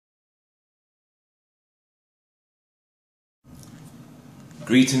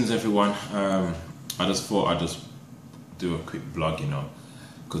Greetings everyone. I just thought I'd just do a quick vlog,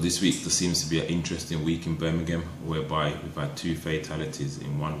 because this week there seems to be an interesting week in Birmingham whereby we've had 2 fatalities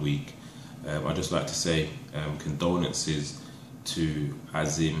in 1 week. I'd just like to say condolences to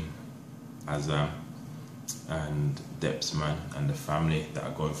Azim, Azam and DepzMan's and the family that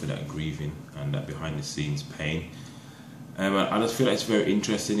are going through that grieving and that behind the scenes pain. I just feel like it's very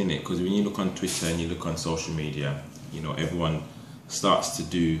interesting in it, because when you look on Twitter and you look on social media, everyone starts to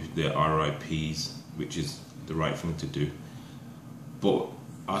do their RIPs, which is the right thing to do. But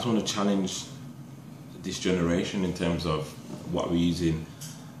I just want to challenge this generation in terms of what we're using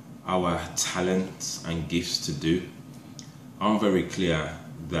our talents and gifts to do. I'm very clear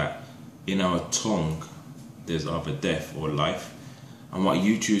that in our tongue there's either death or life, and what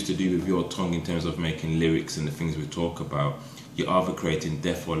you choose to do with your tongue in terms of making lyrics and the things we talk about, you're either creating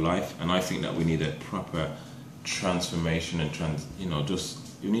death or life. And I think that we need a proper transformation and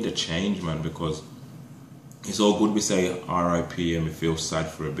you need a change, man, because it's all good we say RIP and we feel sad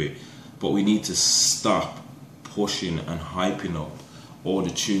for a bit, but we need to stop pushing and hyping up all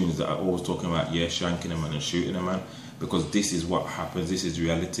the tunes that are always talking about shanking a man and shooting a man, because this is what happens, this is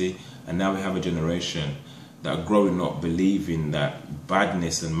reality. And now we have a generation that are growing up believing that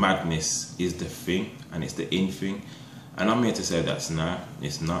badness and madness is the thing and it's the in thing, and I'm here to say it's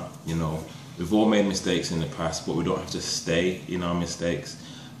not. We've all made mistakes in the past, but we don't have to stay in our mistakes.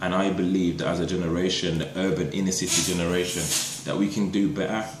 And I believe that as a generation, the urban inner city generation, that we can do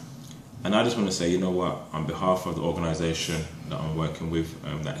better. And I just want to say, on behalf of the organisation that I'm working with,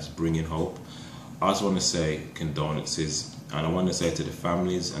 that is bringing hope, I just want to say condolences. And I want to say to the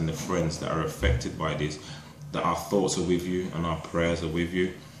families and the friends that are affected by this, that our thoughts are with you and our prayers are with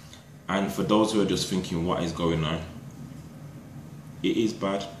you. And for those who are just thinking, what is going on? It is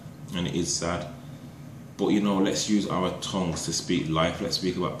bad and it is sad. But let's use our tongues to speak life. Let's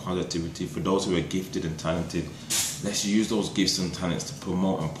speak about positivity. For those who are gifted and talented, let's use those gifts and talents to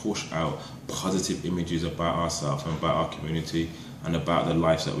promote and push out positive images about ourselves and about our community and about the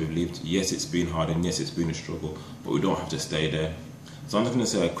lives that we've lived. Yes, it's been hard and yes, it's been a struggle, but we don't have to stay there. So I'm just going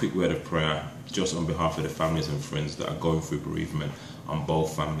to say a quick word of prayer just on behalf of the families and friends that are going through bereavement on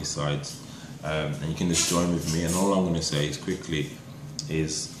both family sides. And you can just join with me, and all I'm going to say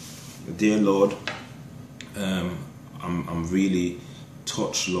is, dear Lord, I'm really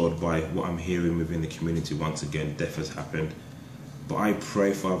touched, Lord, by what I'm hearing within the community. Once again, death has happened. But I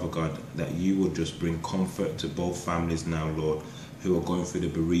pray, Father God, that you will just bring comfort to both families now, Lord, who are going through the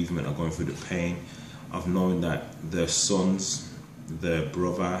bereavement, are going through the pain of knowing that their sons, their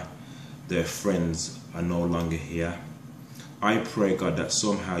brother, their friends are no longer here. I pray, God, that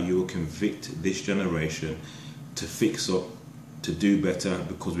somehow you will convict this generation to fix up, to do better,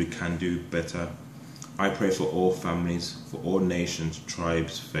 because we can do better. I pray for all families, for all nations,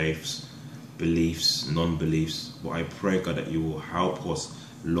 tribes, faiths, beliefs, non-beliefs. But I pray, God, that you will help us,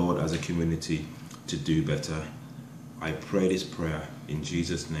 Lord, as a community to do better. I pray this prayer in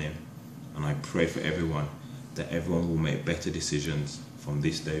Jesus' name, and I pray for everyone, that everyone will make better decisions from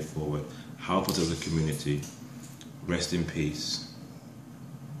this day forward. Help us as a community. Rest in peace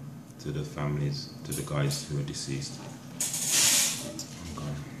to the families, to the guys who are deceased.